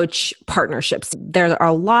approach partnerships? There are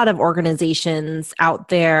a lot of organizations out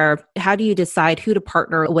there. How do you decide who to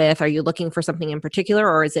partner with? Are you looking for something in particular,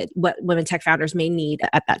 or is it what Women Tech Founders may need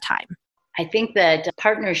at that time? I think that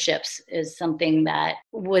partnerships is something that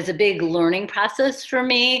was a big learning process for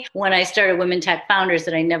me when I started Women Tech Founders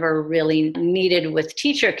that I never really needed with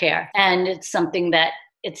teacher care. And it's something that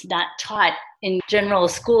it's not taught in general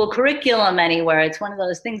school curriculum anywhere. It's one of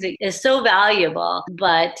those things that is so valuable,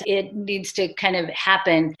 but it needs to kind of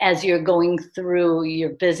happen as you're going through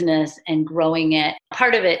your business and growing it.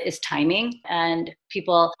 Part of it is timing, and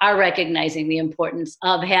people are recognizing the importance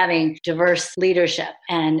of having diverse leadership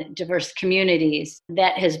and diverse communities.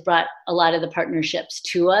 That has brought a lot of the partnerships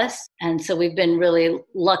to us. And so we've been really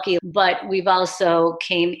lucky, but we've also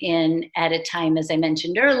came in at a time, as I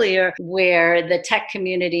mentioned earlier, where the tech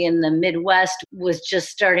community in the Midwest was just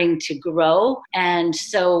starting to grow. And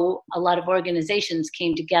so a lot of organizations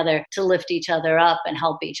came together to lift each other up and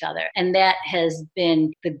help each other. And that has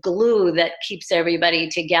been the glue that keeps everybody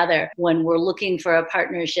together when we're looking for a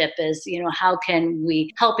partnership is, how can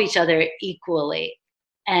we help each other equally?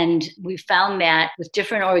 And we found that with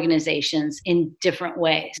different organizations in different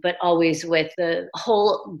ways, but always with the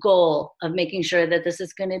whole goal of making sure that this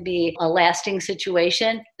is going to be a lasting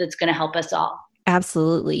situation that's going to help us all.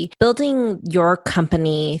 Absolutely. Building your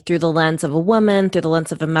company through the lens of a woman, through the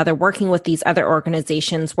lens of a mother, working with these other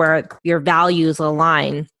organizations where your values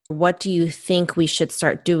align. What do you think we should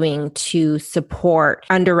start doing to support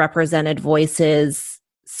underrepresented voices,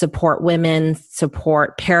 support women,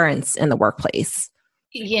 support parents in the workplace?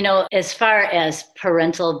 As far as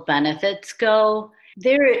parental benefits go,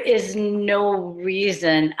 there is no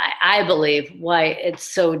reason, I believe, why it's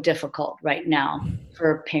so difficult right now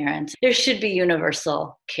for parents. There should be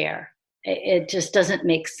universal care. It just doesn't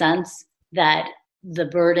make sense that the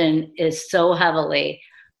burden is so heavily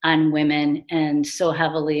on women and so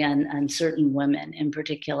heavily on certain women in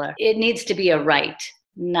particular. It needs to be a right,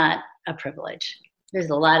 not a privilege. There's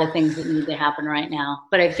a lot of things that need to happen right now.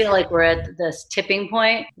 But I feel like we're at this tipping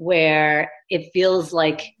point where it feels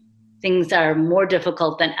like things are more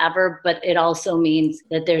difficult than ever, but it also means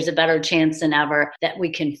that there's a better chance than ever that we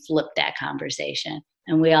can flip that conversation.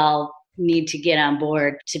 And we all need to get on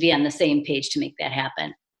board to be on the same page to make that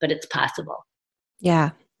happen. But it's possible.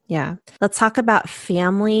 Yeah. Let's talk about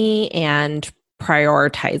family and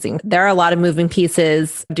prioritizing. There are a lot of moving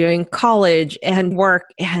pieces doing college and work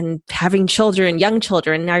and having children, young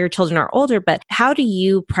children. Now your children are older, but how do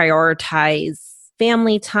you prioritize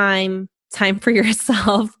family time for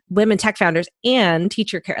yourself, Women Tech Founders, and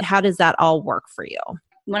teacher care? How does that all work for you?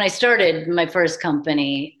 when I started my first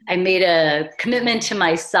company, I made a commitment to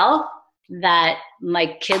myself that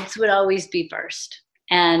my kids would always be first.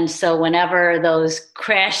 And so whenever those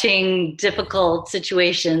crashing, difficult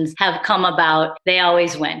situations have come about, they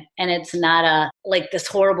always win. And it's not like this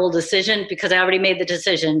horrible decision because I already made the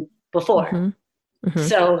decision before. Mm-hmm. Mm-hmm.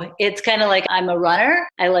 So it's kind of like I'm a runner.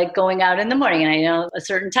 I like going out in the morning and I know a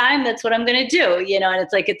certain time, that's what I'm going to do, and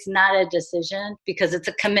it's like, it's not a decision because it's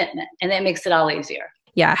a commitment, and that makes it all easier.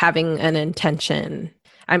 Yeah. Having an intention.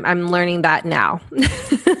 I'm learning that now.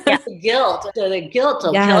 Yeah, the guilt will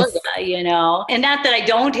kill you, And not that I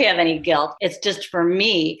don't have any guilt. It's just for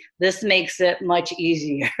me, this makes it much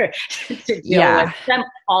easier to deal with. I'm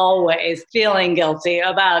always feeling guilty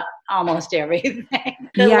about almost everything.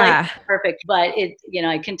 Yeah. Perfect. But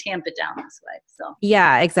I can tamp it down this way. So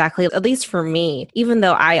yeah, exactly. At least for me, even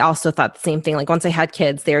though I also thought the same thing, like once I had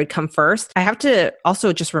kids, they would come first. I have to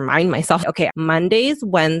also just remind myself, okay, Mondays,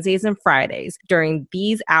 Wednesdays, and Fridays, during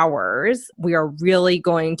these hours, we are really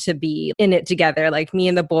going to be in it together. Like me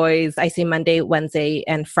and the boys, I say Monday, Wednesday,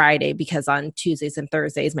 and Friday, because on Tuesdays and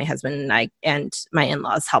Thursdays, my husband and I and my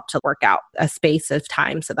in-laws help to work out a space of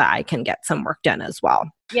time so that I can get some work done as well.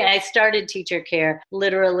 Yeah, I started teacher care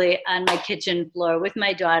literally on my kitchen floor with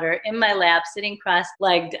my daughter in my lap, sitting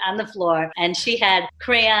cross-legged on the floor. And she had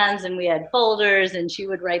crayons and we had folders and she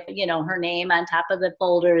would write, her name on top of the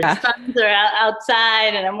folders. Yeah. Sons are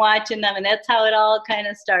outside and I'm watching them. And that's how it all kind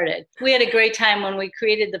of started. We had a great time when we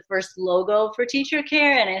created the first logo for teacher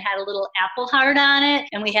care, and it had a little apple heart on it.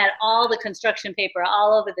 And we had all the construction paper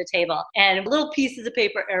all over the table and little pieces of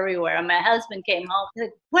paper everywhere. And my husband came home. He's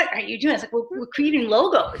like, "What are you doing?" I was like, "Well, we're creating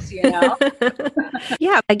logos."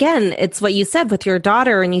 Yeah. Again, it's what you said with your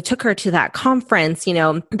daughter, and you took her to that conference,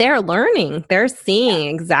 they're learning, they're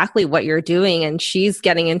seeing exactly what you're doing, and she's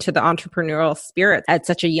getting into the entrepreneurial spirit at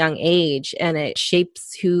such a young age, and it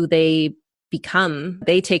shapes who they become.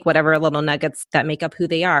 They take whatever little nuggets that make up who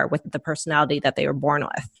they are with the personality that they were born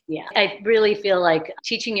with. Yeah, I really feel like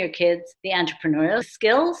teaching your kids the entrepreneurial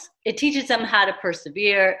skills, it teaches them how to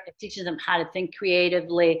persevere. It teaches them how to think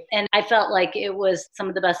creatively. And I felt like it was some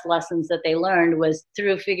of the best lessons that they learned was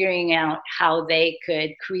through figuring out how they could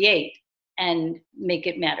create and make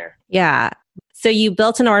it matter. Yeah. So you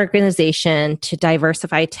built an organization to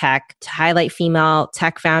diversify tech, to highlight female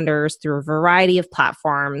tech founders through a variety of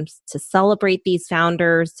platforms, to celebrate these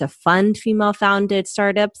founders, to fund female-founded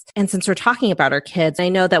startups. And since we're talking about our kids, I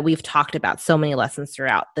know that we've talked about so many lessons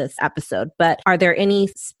throughout this episode, but are there any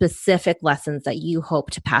specific lessons that you hope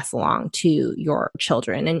to pass along to your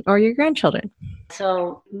children or your grandchildren?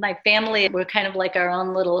 So my family, we're kind of like our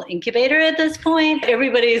own little incubator at this point.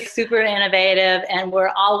 Everybody's super innovative and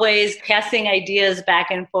we're always passing ideas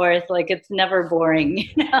back and forth. Like it's never boring.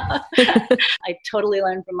 I totally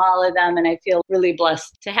learn from all of them and I feel really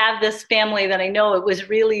blessed to have this family that I know it was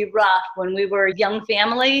really rough when we were a young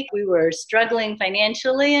family. We were struggling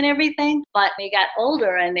financially and everything, but they got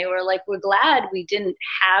older and they were like, we're glad we didn't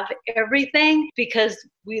have everything because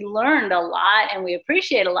we learned a lot and we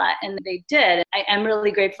appreciate a lot. And they did. I'm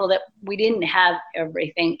really grateful that we didn't have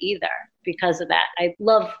everything either because of that. I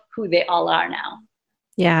love who they all are now.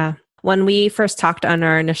 Yeah. When we first talked on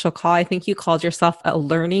our initial call, I think you called yourself a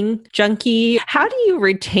learning junkie. How do you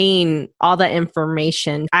retain all that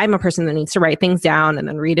information? I'm a person that needs to write things down and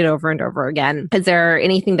then read it over and over again. Is there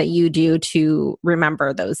anything that you do to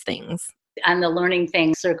remember those things? On the learning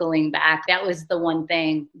thing, circling back, that was the one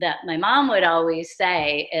thing that my mom would always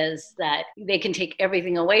say is that they can take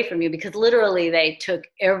everything away from you because literally they took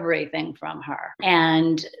everything from her.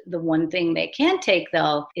 And the one thing they can't take,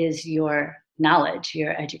 though, is your knowledge,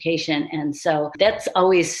 your education. And so that's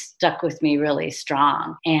always stuck with me really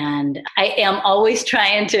strong. And I am always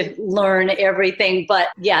trying to learn everything. But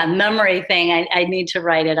yeah, memory thing, I need to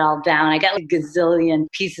write it all down. I got like a gazillion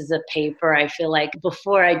pieces of paper. I feel like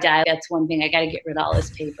before I die, that's one thing I got to get rid of all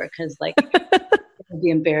this paper because like it would be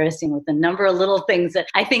embarrassing with the number of little things that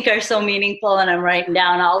I think are so meaningful and I'm writing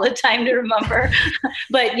down all the time to remember.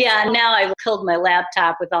 But yeah, now I've filled my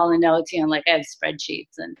laptop with all the notes, like I have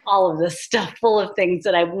spreadsheets and all of this stuff full of things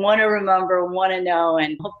that I want to remember, want to know,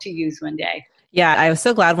 and hope to use one day. Yeah, I was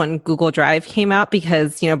so glad when Google Drive came out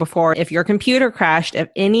because, before, if your computer crashed, if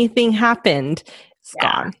anything happened, it's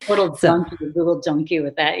gone. Total junkie, Google junkie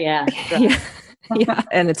with that, yeah. Yeah. Yeah.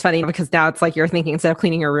 And it's funny because now it's like you're thinking instead of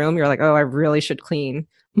cleaning your room, you're like, oh, I really should clean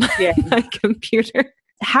my computer.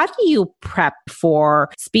 How do you prep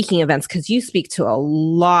for speaking events? Because you speak to a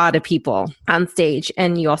lot of people on stage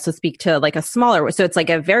and you also speak to like a smaller, so it's like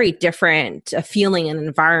a very different feeling and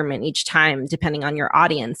environment each time depending on your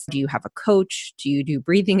audience. Do you have a coach? Do you do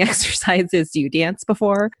breathing exercises? Do you dance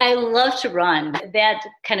before? I love to run. That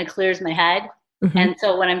kind of clears my head. Mm-hmm. And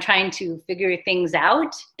so when I'm trying to figure things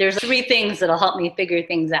out, there's 3 things that'll help me figure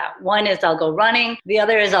things out. One is I'll go running. The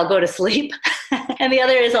other is I'll go to sleep. And the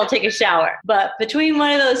other is I'll take a shower. But between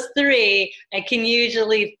one of those 3, I can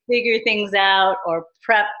usually figure things out or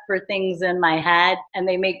prep for things in my head, and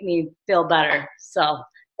they make me feel better. So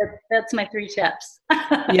that's my 3 tips.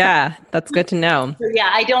 Yeah, that's good to know. So yeah,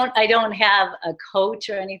 I don't have a coach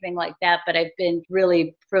or anything like that, but I've been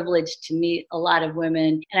really privileged to meet a lot of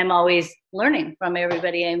women, and I'm always learning from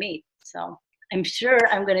everybody I meet. So I'm sure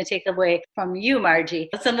I'm going to take away from you, Margie,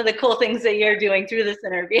 some of the cool things that you're doing through this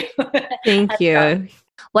interview. Thank you.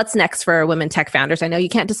 What's next for Women Tech Founders? I know you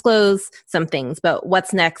can't disclose some things, but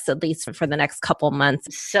what's next, at least for the next couple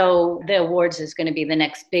months? So the awards is going to be the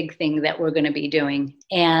next big thing that we're going to be doing.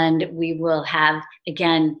 And we will have,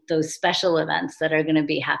 again, those special events that are going to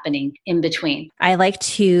be happening in between. I like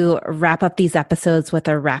to wrap up these episodes with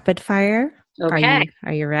a rapid fire. Okay.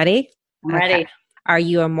 Are you ready? I'm ready. Are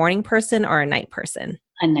you a morning person or a night person?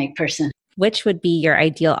 A night person. Which would be your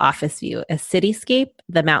ideal office view? A cityscape,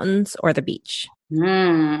 the mountains, or the beach?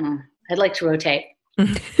 I'd like to rotate.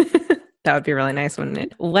 That would be really nice, wouldn't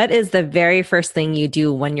it? What is the very first thing you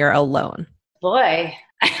do when you're alone? Boy,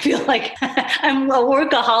 I feel like I'm a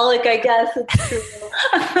workaholic, I guess. It's true.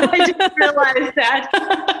 I just realized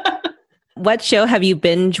that. What show have you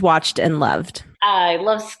binge watched and loved? I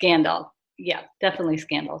love Scandal. Yeah, definitely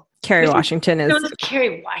Scandal. Kerry Washington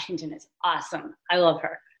is awesome. I love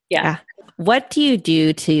her. Yeah. What do you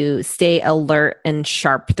do to stay alert and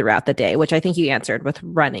sharp throughout the day? Which I think you answered with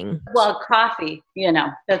running. Well, coffee,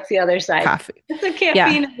 that's the other side. Coffee. It's the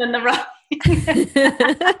caffeine and the running.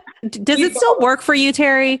 Does it still work for you,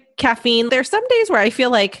 Terry? Caffeine? There's some days where I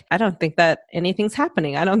feel like I don't think that anything's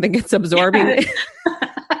happening. I don't think it's absorbing.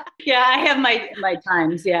 Yeah, I have my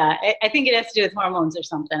times. Yeah. I think it has to do with hormones or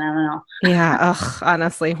something. I don't know. Yeah.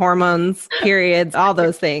 Honestly, hormones, periods, all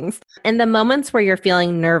those things. In the moments where you're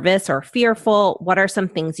feeling nervous or fearful, what are some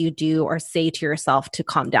things you do or say to yourself to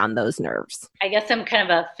calm down those nerves? I guess I'm kind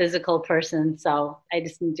of a physical person, so I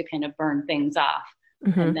just need to kind of burn things off,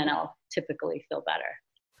 and then I'll typically feel better.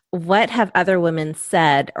 What have other women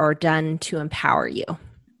said or done to empower you?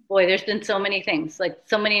 Boy, there's been so many things, like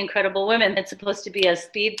so many incredible women. It's supposed to be a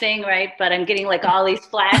speed thing, right? But I'm getting like all these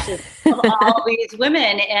flashes of all these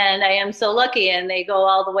women, and I am so lucky. And they go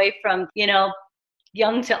all the way from,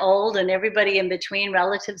 young to old and everybody in between,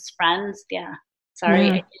 relatives, friends. Yeah.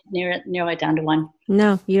 Sorry, I didn't narrow it down to one.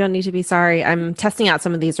 No, you don't need to be sorry. I'm testing out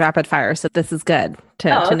some of these rapid fire, so this is good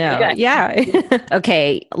to know. Good. Yeah.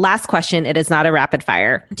 Okay, last question. It is not a rapid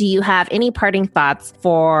fire. Do you have any parting thoughts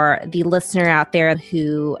for the listener out there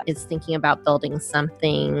who is thinking about building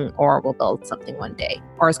something or will build something one day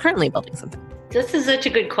or is currently building something? This is such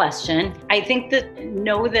a good question. I think that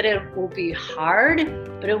know that it will be hard,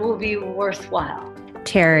 but it will be worthwhile.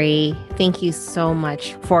 Terry, thank you so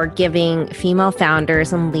much for giving female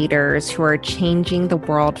founders and leaders who are changing the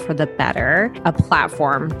world for the better a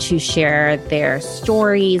platform to share their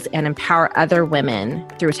stories and empower other women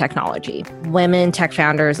through technology. Women Tech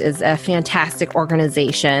Founders is a fantastic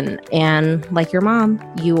organization. And like your mom,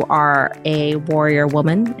 you are a warrior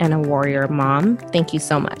woman and a warrior mom. Thank you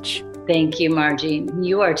so much. Thank you, Margie.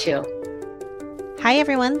 You are too. Hi,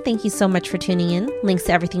 everyone. Thank you so much for tuning in. Links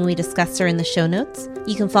to everything we discussed are in the show notes.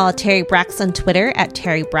 You can follow Terry Brax on Twitter at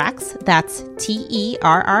Terry Brax. That's TerryBrax.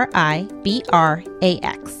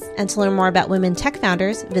 And to learn more about Women Tech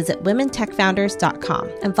Founders, visit womentechfounders.com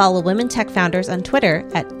and follow Women Tech Founders on Twitter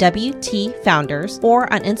at WT Founders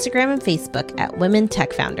or on Instagram and Facebook at Women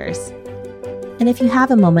Tech Founders. And if you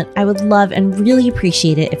have a moment, I would love and really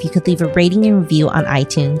appreciate it if you could leave a rating and review on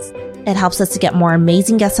iTunes. It helps us to get more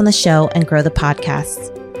amazing guests on the show and grow the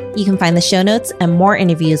podcast. You can find the show notes and more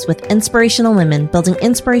interviews with inspirational women building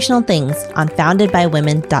inspirational things on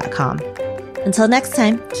foundedbywomen.com. Until next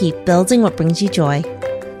time, keep building what brings you joy.